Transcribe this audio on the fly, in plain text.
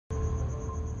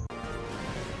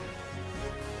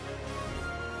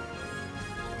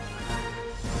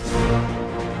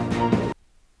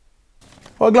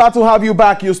Well, glad to have you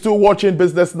back. You're still watching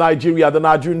Business Nigeria. The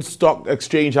Nigerian Stock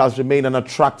Exchange has remained an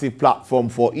attractive platform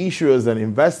for issuers and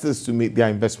investors to meet their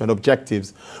investment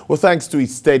objectives. Well, thanks to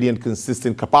its steady and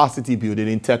consistent capacity building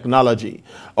in technology,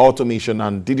 automation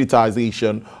and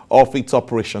digitization of its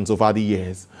operations over the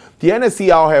years. The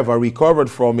NSE, however, recovered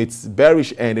from its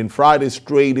bearish end in Friday's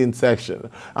trading session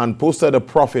and posted a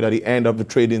profit at the end of the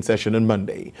trading session on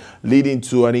Monday, leading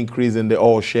to an increase in the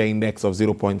all-share index of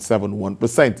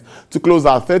 0.71% to close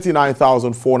at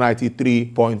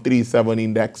 39,493.37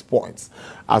 index points,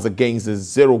 as against the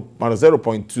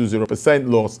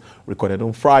 0.20% loss recorded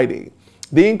on Friday.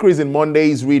 The increase in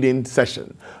Monday's reading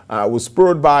session was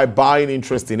spurred by buying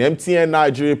interest in MTN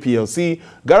Nigeria PLC,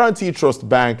 Guarantee Trust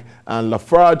Bank, and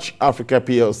Lafarge Africa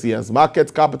PLC, as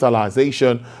market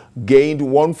capitalization gained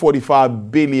 145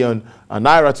 billion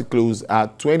naira to close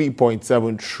at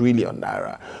 20.7 trillion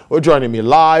naira. Well, joining me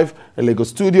live in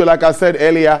Lagos studio, like I said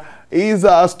earlier, is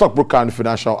a stockbroker and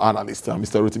financial analyst,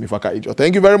 Mr. Rotimi Fakaijo.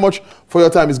 Thank you very much for your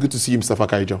time. It's good to see you, Mr.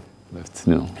 Fakaijo.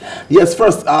 Yes,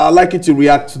 first, I'd like you to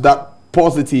react to that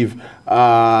positive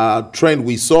trend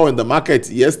we saw in the market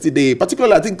yesterday,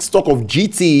 particularly I think stock of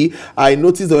GT. I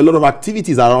noticed there were a lot of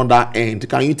activities around that end.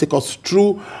 Can you take us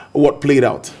through what played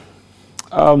out?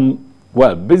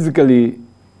 Well, basically,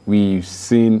 we've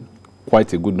seen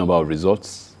quite a good number of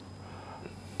results,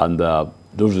 and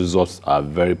those results are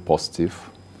very positive,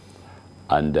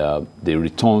 and the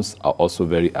returns are also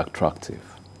very attractive.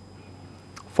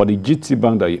 For the GT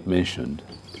Bank that you mentioned,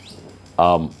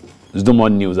 there's no more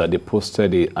news that they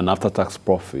posted an after-tax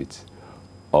profit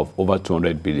of over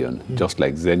 200 billion, just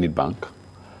like Zenith Bank,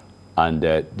 and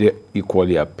they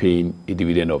equally are paying a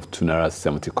dividend of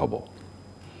 2.70 naira.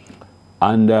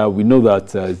 And we know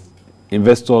that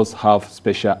investors have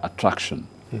special attraction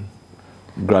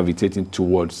gravitating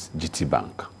towards GT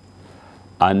Bank.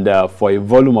 And for a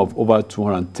volume of over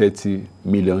 230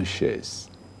 million shares,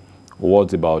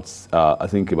 worth about, I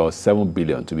think, about 7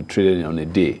 billion to be traded on a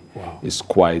day, is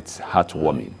quite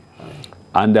heartwarming.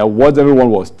 And what everyone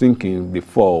was thinking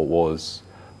before was,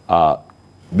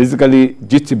 basically,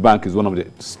 GT Bank is one of the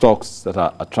stocks that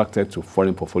are attracted to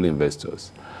foreign portfolio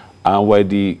investors. And where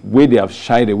the way they have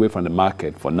shied away from the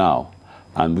market for now,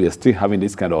 and we are still having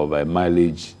this kind of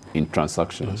mileage in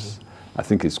transactions, I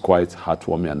think it's quite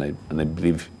heartwarming, and I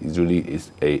believe it really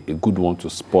is a good one to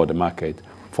support the market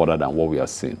further than what we are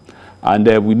seeing. And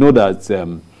we know that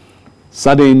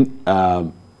certain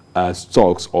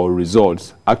stocks or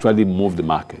results actually move the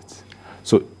market.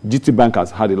 So GT Bank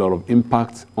has had a lot of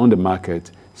impact on the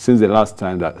market since the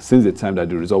time that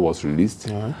the result was released.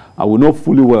 And we know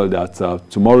fully well that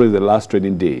tomorrow is the last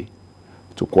trading day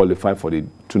to qualify for the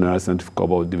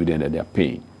 2.70 dividend that they are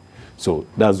paying. So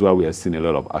that's why we are seeing a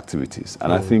lot of activities.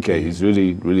 And I think it's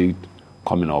really, really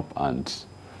coming up and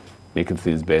making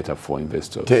things better for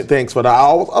investors. Thanks for that. I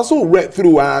also read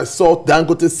through and I saw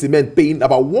Dangote Cement paying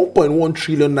about 1.1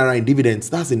 trillion naira in dividends.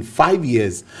 That's in 5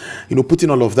 years. You know, putting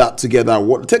all of that together.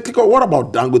 What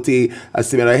about Dangote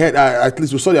Cement? I heard, at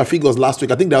least we saw their figures last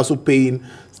week. I think they're also paying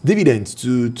dividends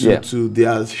to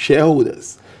their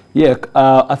shareholders. Yeah,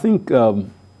 I think, not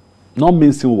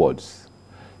mincing words,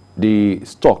 the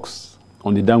stocks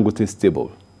on the Dangote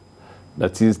stable,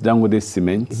 that is Dangote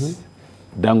Cement,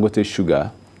 Dangote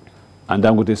Sugar, and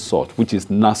Dangote Salt, which is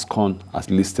NASCON as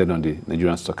listed on the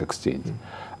Nigerian Stock Exchange.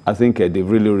 I think they've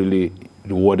really, really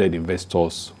rewarded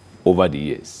investors over the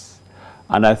years.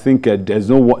 And I think there is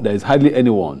hardly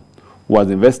anyone who has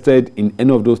invested in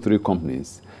any of those three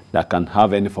companies that can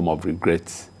have any form of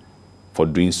regret for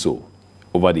doing so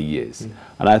over the years.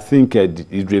 And I think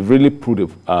they've really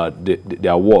proved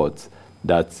their words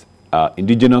that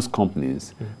indigenous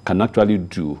companies can actually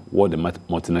do what the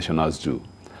multinationals do.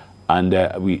 And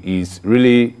is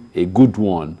really a good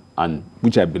one, and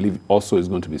which I believe also is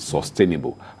going to be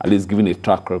sustainable, at least given a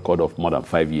track record of more than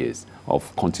 5 years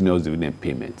of continuous dividend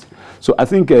payment. So I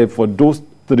think for those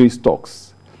three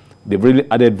stocks, they've really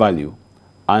added value.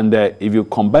 And if you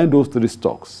combine those three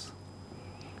stocks,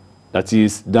 that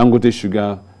is Dangote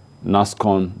Sugar,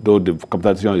 NASCON, though the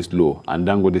capitalization is low, and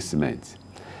Dangote Cement,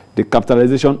 the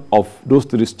capitalization of those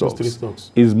three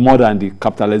stocks is more than the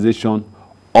capitalization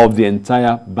of the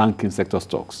entire banking sector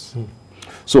stocks.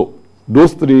 So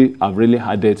those three have really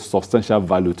added substantial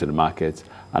value to the market,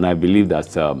 and I believe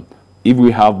that if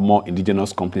we have more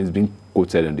indigenous companies being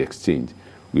quoted on the exchange,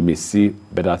 we may see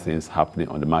better things happening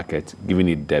on the market, giving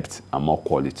it depth and more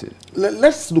quality.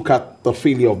 Let's look at the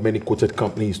failure of many quoted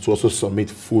companies to also submit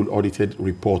full audited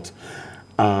report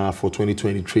for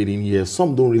 2020 trading year.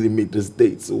 Some don't really meet these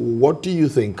dates. What do you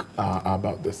think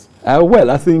about this? Well,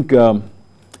 I think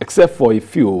except for a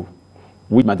few,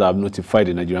 which might have notified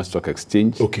the Nigerian Stock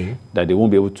Exchange that they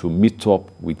won't be able to meet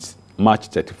up with March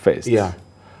 31st. Yeah.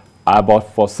 But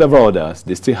for several others,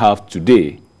 they still have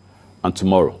today and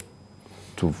tomorrow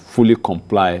to fully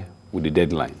comply with the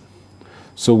deadline.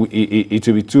 So it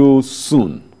will be too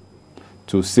soon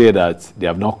to say that they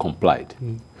have not complied.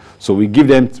 So we give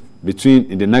them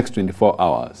in the next 24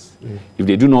 hours. If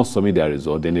they do not submit their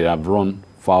result, then they have run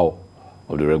foul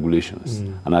of the regulations.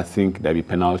 And I think there'll be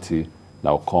penalty that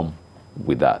will come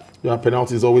with that. Yeah,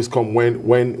 penalties always come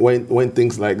when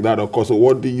things like that occur. So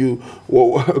what do you?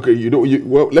 Well, okay,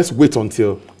 well, let's wait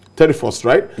until 31st,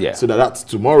 right? Yeah. So that's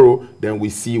tomorrow. Then we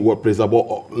see what plays out.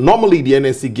 Normally, the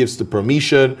NSE gives the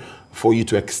permission for you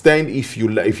to extend if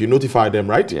you notify them,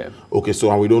 right? Yeah. Okay.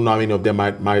 So we don't know how many of them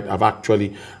might have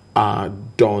actually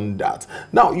done that.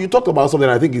 Now, you talked about something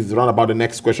I think is around about the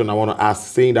next question I want to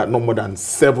ask, saying that no more than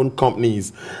 7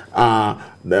 companies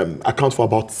account for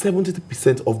about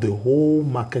 70% of the whole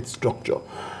market structure.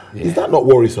 Yeah. Is that not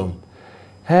worrisome?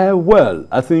 Well,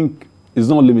 I think it's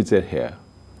not limited here.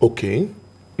 Okay.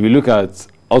 If you look at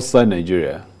outside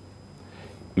Nigeria,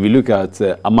 if you look at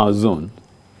Amazon,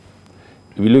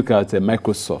 if you look at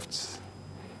Microsoft,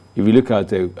 if you look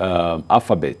at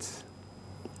Alphabet,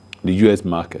 the US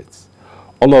markets,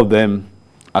 all of them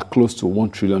are close to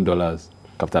 $1 trillion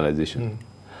capitalization.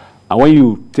 And when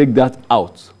you take that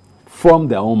out from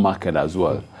their own market as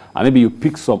well, and maybe you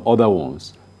pick some other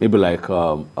ones, maybe like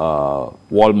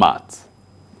Walmart,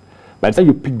 by the time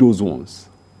you pick those ones,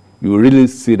 you will really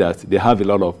see that they have a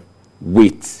lot of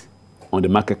weight on the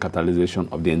market capitalization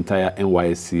of the entire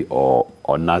NYSE or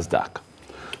NASDAQ.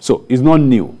 So it's not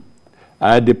new.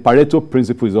 The Pareto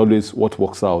principle is always what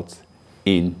works out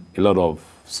in a lot of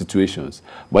situations.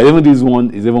 But even this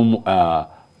one is even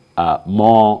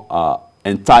more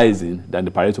enticing than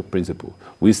the Pareto principle,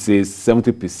 which says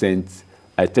 70%,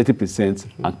 30%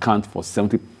 account for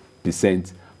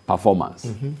 70% performance.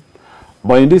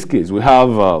 But in this case, we have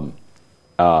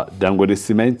Dangote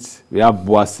Cement, we have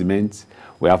Boa Cement,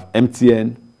 we have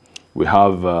MTN, we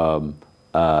have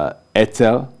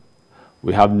Airtel,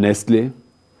 we have Nestle,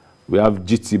 we have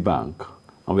GT Bank,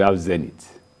 and we have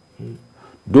Zenith.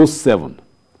 Those 7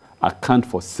 account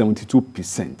for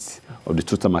 72% of the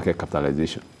total market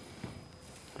capitalization.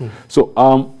 So,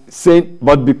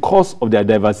 but because of their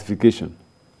diversification,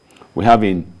 we have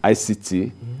in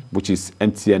ICT, which is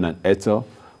MTN and Airtel.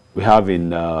 We have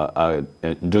in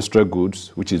industrial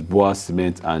goods, which is Boa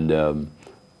Cement and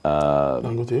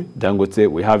Dangote.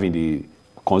 We have in the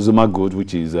consumer goods,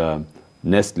 which is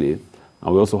Nestle.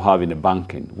 And we also have in the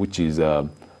banking, which is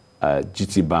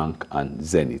GT Bank and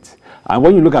Zenith. And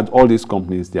when you look at all these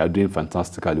companies, they are doing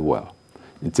fantastically well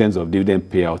in terms of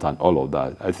dividend payout and all of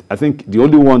that. I think the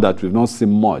only one that we've not seen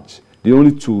much, the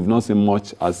only 2 we've not seen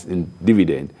much as in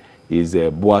dividend is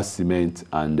Boa Cement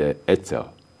and Airtel.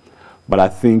 But I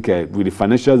think with the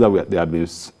financials that they have been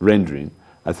rendering,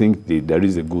 I think there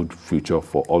is a good future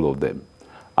for all of them.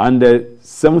 And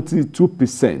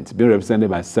 72% being represented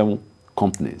by 7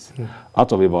 companies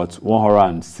out of about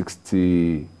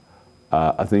 160,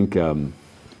 I think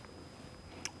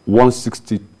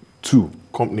 162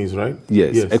 companies, right?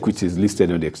 Yes, equities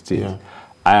listed on the exchange.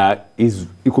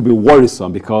 It could be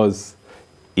worrisome because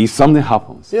if something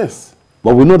happens. Yes.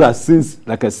 But we know that since,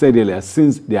 like I said earlier,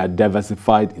 since they are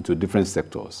diversified into different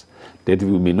sectors, that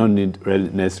we may not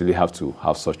necessarily have to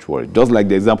have such worry. Just like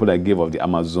the example I gave of the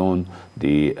Amazon,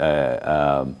 the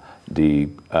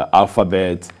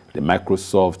Alphabet, the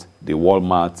Microsoft, the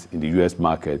Walmart in the US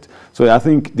market. So I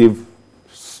think they've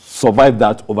survived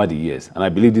that over the years. And I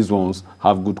believe these ones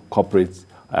have good corporate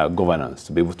governance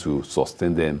to be able to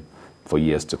sustain them for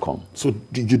years to come. So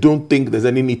you don't think there's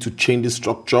any need to change the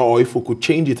structure, or if we could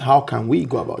change it, how can we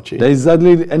go about changing it? There is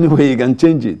hardly any way you can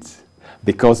change it,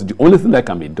 because the only thing that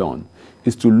can be done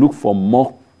is to look for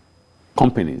more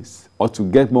companies, or to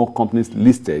get more companies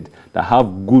listed that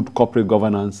have good corporate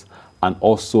governance and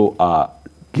also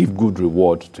give good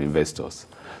reward to investors.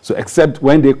 So except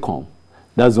when they come,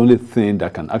 that's the only thing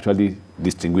that can actually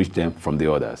distinguish them from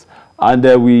the others. And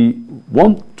we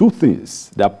want 2 things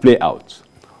that play out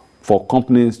for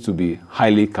companies to be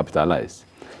highly capitalized.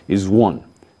 Is 1,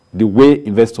 the way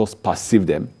investors perceive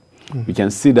them. We can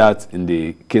see that in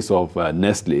the case of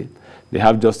Nestle. They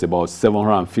have just about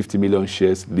 750 million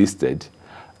shares listed,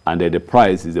 and the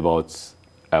price is about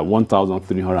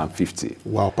 1,350.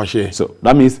 Wow, per share. So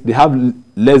that means they have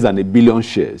less than 1 billion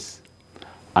shares,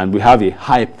 and we have a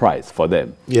high price for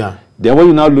them. Yeah. Then when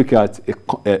you now look at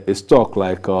a stock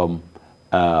like,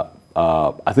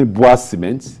 I think Boa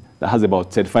Cement, that has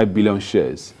about 35 billion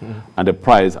shares, and the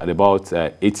price at about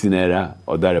 18 naira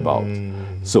or thereabout.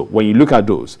 So when you look at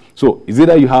those, so is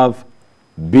either you have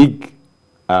big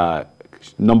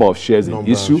number of shares in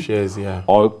issue, shares, yeah,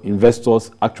 or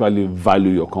investors actually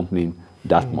value your company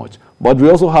that much. But we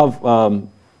also have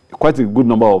quite a good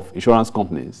number of insurance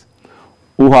companies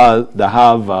that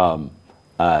have a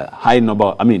high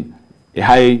number, a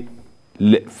high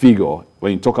figure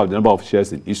when you talk about the number of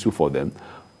shares in issue for them,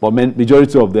 but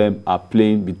majority of them are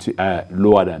playing between,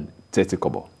 lower than 30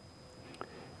 kobo.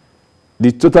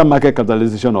 The total market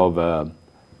capitalization of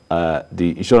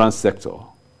the insurance sector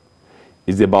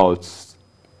is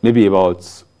maybe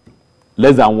about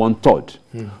less than 1/3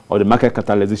 of the market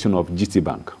capitalization of GT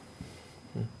Bank.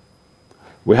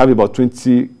 We have about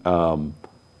 20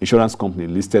 insurance companies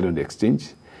listed on the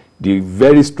exchange. The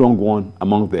very strong one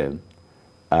among them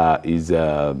is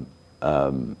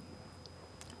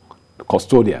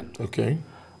Custodian. Okay.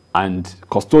 And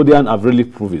Custodian have really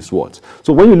proved its worth.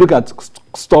 So when you look at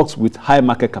stocks with high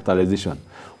market capitalization,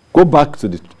 go back to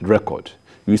the record,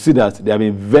 you see that they have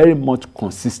been very much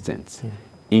consistent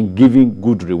in giving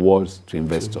good rewards to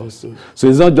investors. So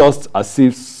it's not just as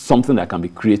if something that can be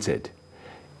created.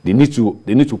 They need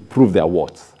to prove their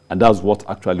worth, and that's what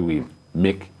actually will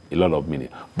make a lot of money.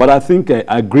 But I think I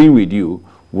agree with you.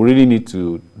 We really need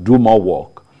to do more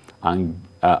work and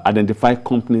identify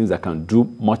companies that can do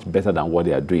much better than what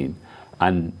they are doing,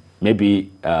 and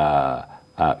maybe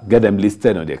get them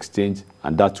listed on the exchange,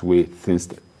 and that way things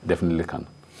definitely can.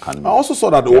 I also saw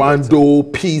that Oando,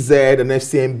 PZ, and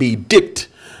FCMB dipped.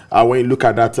 When you look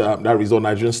at that result,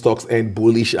 Nigerian stocks end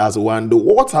bullish as Oando.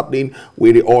 What's happening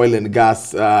with the oil and gas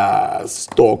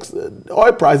stocks?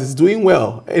 Oil price is doing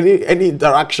well. Any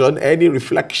interaction, any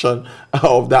reflection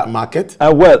of that market?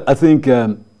 Well, I think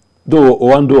though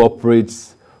Oando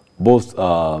operates both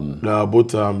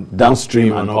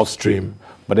downstream and upstream,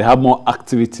 but they have more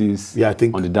activities, I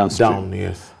think, on the downstream.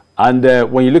 Yes. And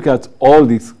when you look at all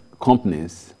these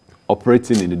companies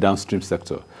operating in the downstream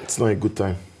sector, it's not a good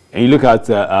time. And you look at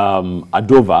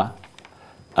Adova,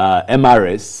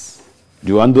 MRS,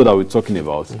 the Oando that we're talking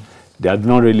about, they have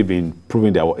not really been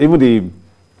proving their work. Even the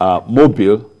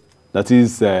Mobile, that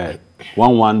is 11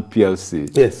 PLC,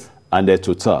 yes, and the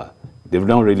Total, they've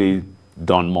not really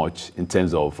done much in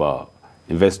terms of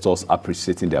investors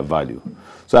appreciating their value.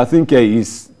 So I think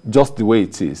it's just the way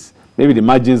it is. Maybe the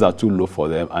margins are too low for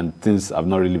them, and things have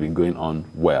not really been going on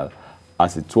well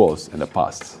as it was in the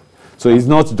past. So it's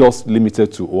not just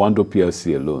limited to Oando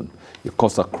PLC alone. It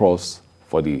cuts across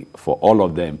for all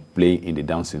of them playing in the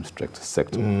downstream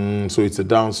sector. So it's a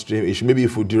downstream issue. Maybe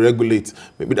if we deregulate,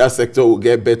 maybe that sector will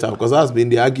get better, because that's been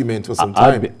the argument for some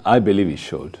time. I believe it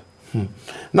should.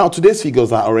 Now, today's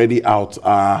figures are already out.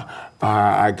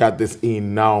 I got this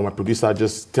in now. My producer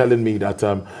just telling me that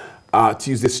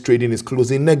Tuesday's trading is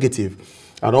closing negative.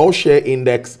 And all share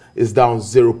index is down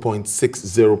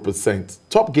 0.60%.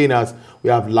 Top gainers, we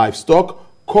have Livestock,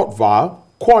 Courtval,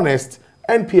 Quanest,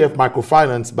 NPF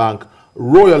Microfinance Bank,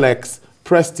 Royalex,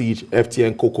 Prestige,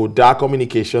 FTN Cocoa, Dar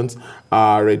Communications,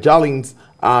 Rejalins,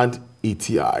 and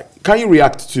ETI. Can you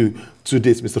react to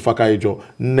this, Mr. Fakayejo?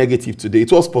 Negative today.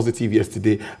 It was positive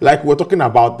yesterday. Like we're talking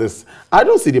about this, I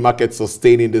don't see the market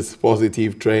sustaining this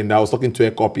positive trend. I was talking to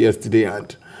a copy yesterday,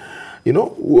 and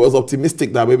was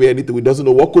optimistic that maybe anything we doesn't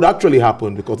know what could actually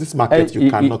happen, because this market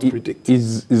you cannot predict.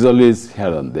 It's always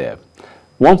here and there.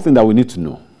 One thing that we need to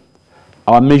know,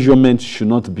 our measurement should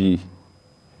not be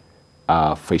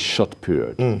for a short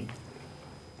period.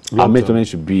 Our measurement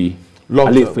should be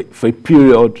at least for a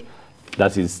period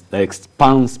that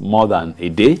expands more than a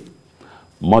day,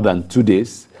 more than 2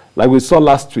 days. Like we saw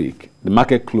last week, the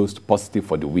market closed positive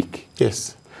for the week.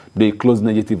 Yes. They closed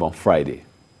negative on Friday.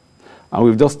 And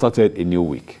we've just started a new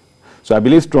week. So I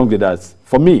believe strongly that,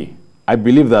 for me, I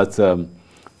believe that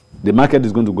the market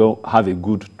is going to have a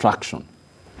good traction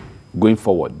going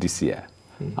forward this year.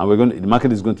 And the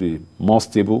market is going to be more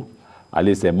stable, at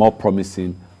least more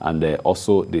promising, and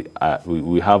also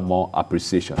we have more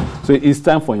appreciation. So it's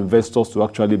time for investors to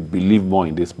actually believe more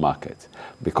in this market,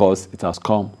 because it has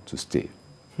come to stay.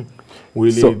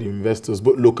 We need investors,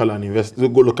 both local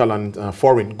and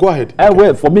foreign. Go ahead.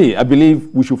 Well, for me, I believe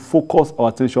we should focus our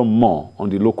attention more on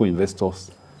the local investors.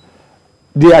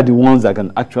 They are the ones that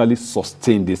can actually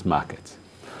sustain this market.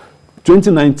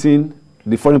 2019,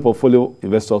 the foreign portfolio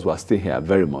investors were still here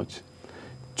very much.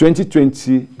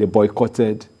 2020, they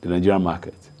boycotted the Nigerian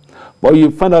market. But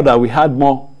you find out that we had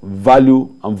more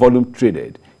value and volume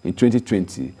traded in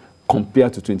 2020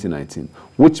 compared to 2019,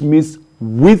 which means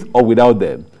with or without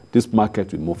them, this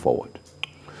market will move forward.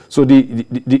 So the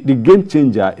game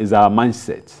changer is our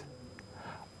mindset.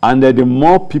 And the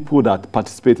more people that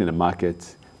participate in the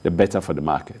market, the better for the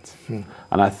market.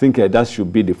 And I think that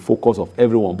should be the focus of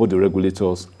everyone, both the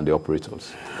regulators and the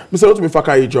operators. Mr. Rotimi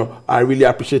Fakaijo, I really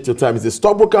appreciate your time. He's a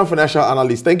stockbroker and financial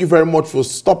analyst. Thank you very much for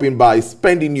stopping by,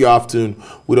 spending your afternoon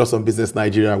with us on Business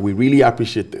Nigeria. We really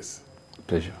appreciate this.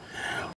 Pleasure.